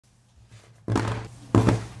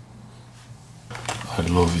I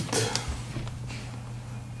love it.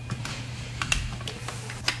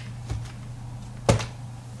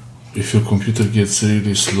 If your computer gets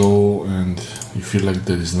really slow and you feel like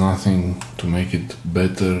there is nothing to make it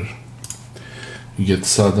better, you get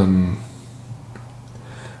sudden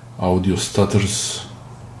audio stutters.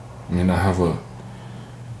 I mean, I have a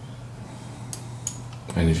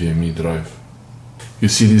NVMe drive. You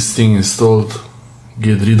see this thing installed,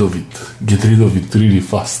 get rid of it. Get rid of it really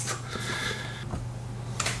fast.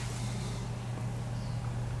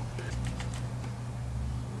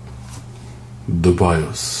 The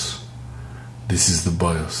BIOS. This is the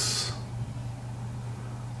BIOS.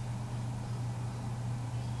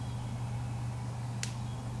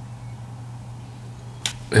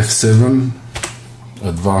 F7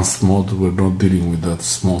 advanced mode. We're not dealing with that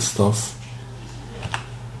small stuff.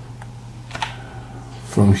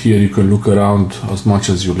 From here you can look around as much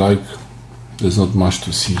as you like. There's not much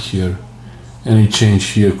to see here. Any change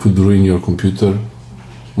here could ruin your computer,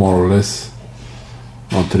 more or less.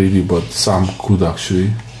 Not really, but some could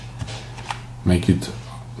actually make it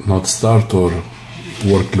not start or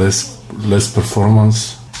work less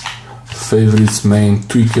performance. Favorites, main,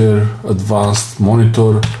 tweaker, advanced,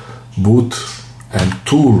 monitor, boot, and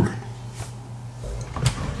tool.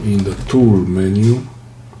 In the tool menu,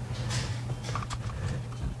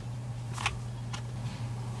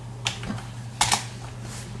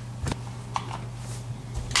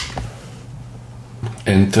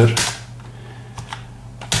 enter.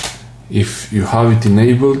 If you have it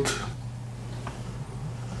enabled,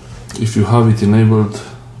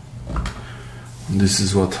 this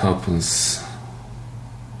is what happens.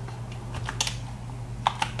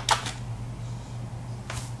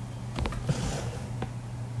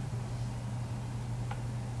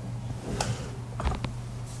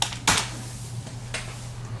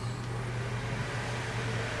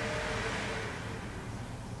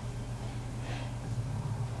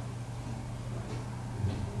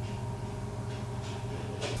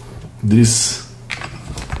 This,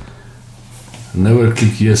 never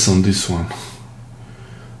click yes on this one.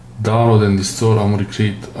 Download and install Armory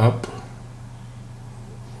Crate app.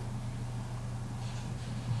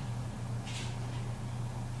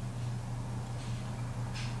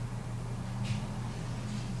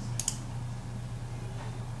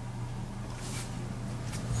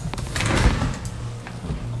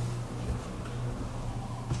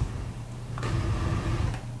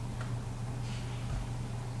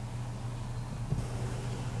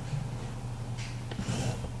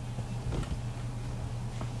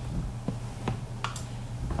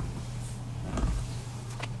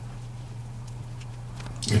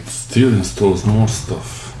 It still installs more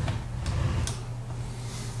stuff.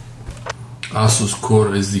 Asus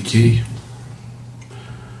Core SDK.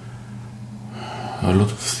 A lot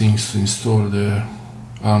of things to install there.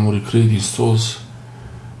 Armory Crate installs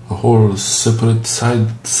a whole separate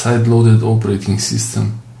side-loaded operating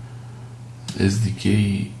system.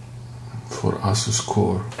 SDK for Asus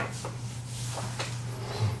Core.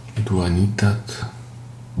 Do I need that?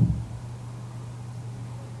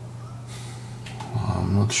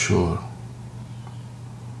 I'm not sure.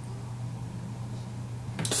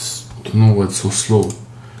 I don't know why it's so slow.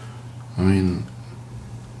 I mean,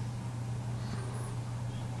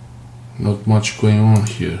 not much going on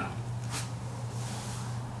here.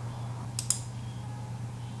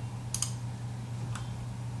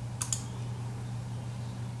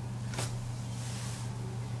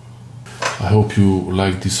 I hope you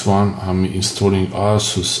like this one. I'm installing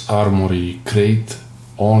Asus Armory Crate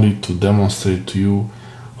only to demonstrate to you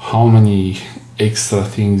how many extra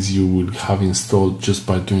things you will have installed just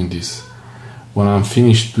by doing this. When I'm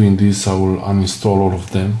finished doing this, I will uninstall all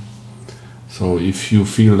of them. So if you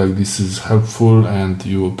feel like this is helpful and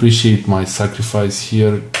you appreciate my sacrifice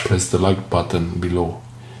here, press the like button below.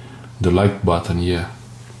 The like button, yeah.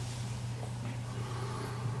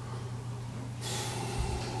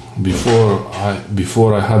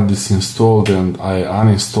 Before I had this installed and I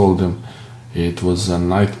uninstalled them, it was a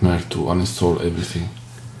nightmare to uninstall everything.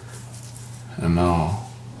 And now,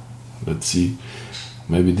 let's see,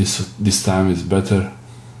 maybe this time is better.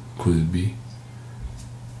 Could it be?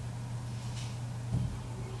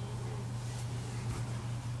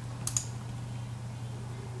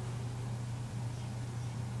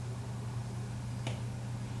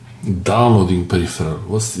 Downloading peripheral.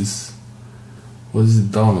 What's this? What is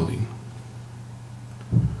it downloading?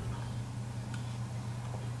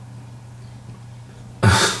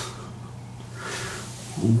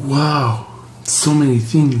 Wow, so many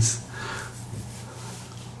things.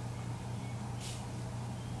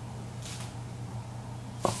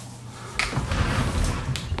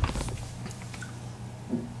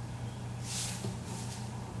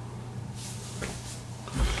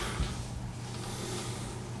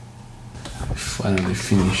 finally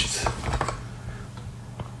finished.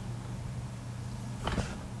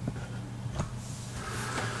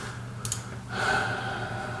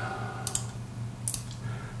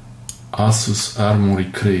 Asus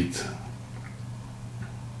Armory Crate.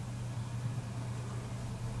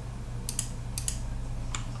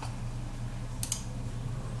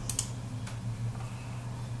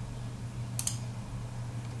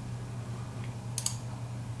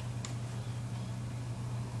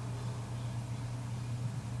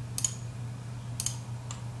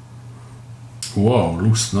 Wow,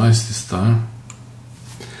 looks nice this time.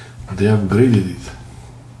 They upgraded it.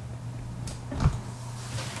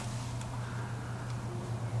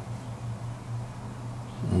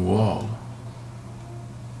 Wow.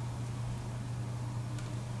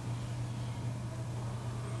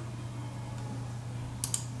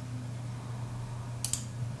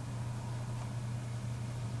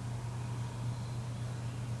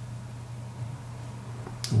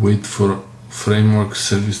 Wait for framework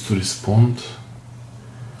service to respond.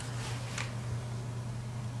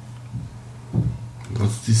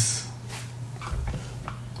 What's this?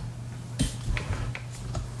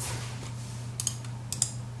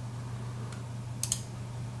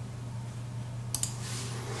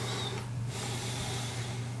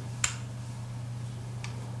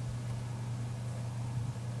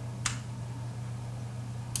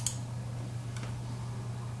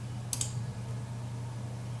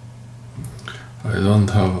 I don't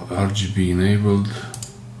have RGB enabled.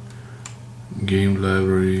 Game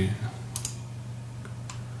library.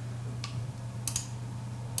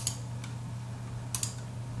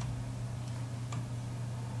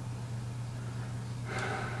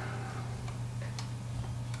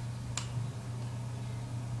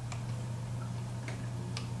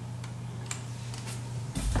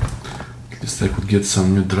 At least I could get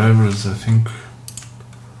some new drivers, I think.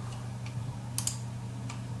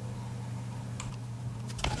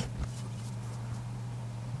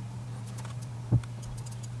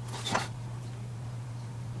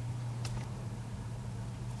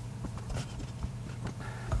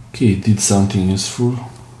 Okay, it did something useful.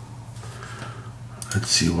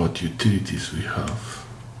 Let's see what utilities we have.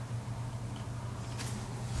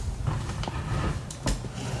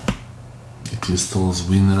 It installs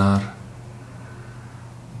WinRAR.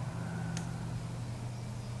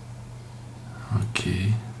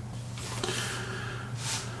 Okay.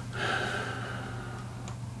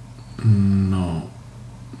 No.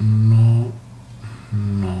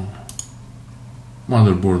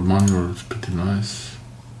 Motherboard manual is pretty nice.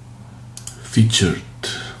 Featured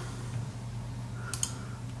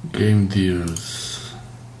game deals,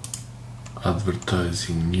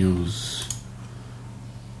 advertising, news.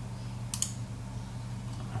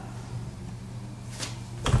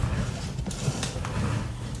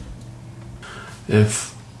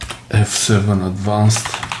 F7 advanced,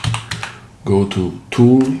 go to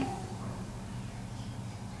tool,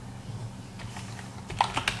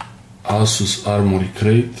 Asus Armory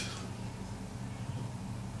Crate,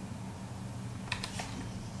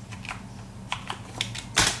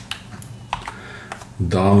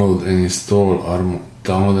 download and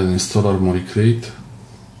install Armory Crate,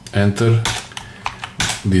 enter,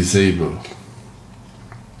 disable,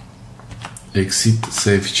 exit,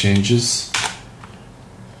 save changes.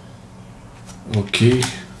 Okay,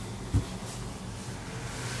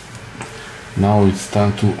 now it's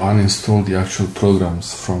time to uninstall the actual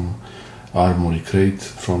programs from Armory Crate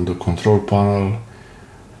from the control panel.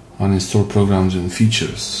 Uninstall programs and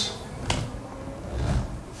features.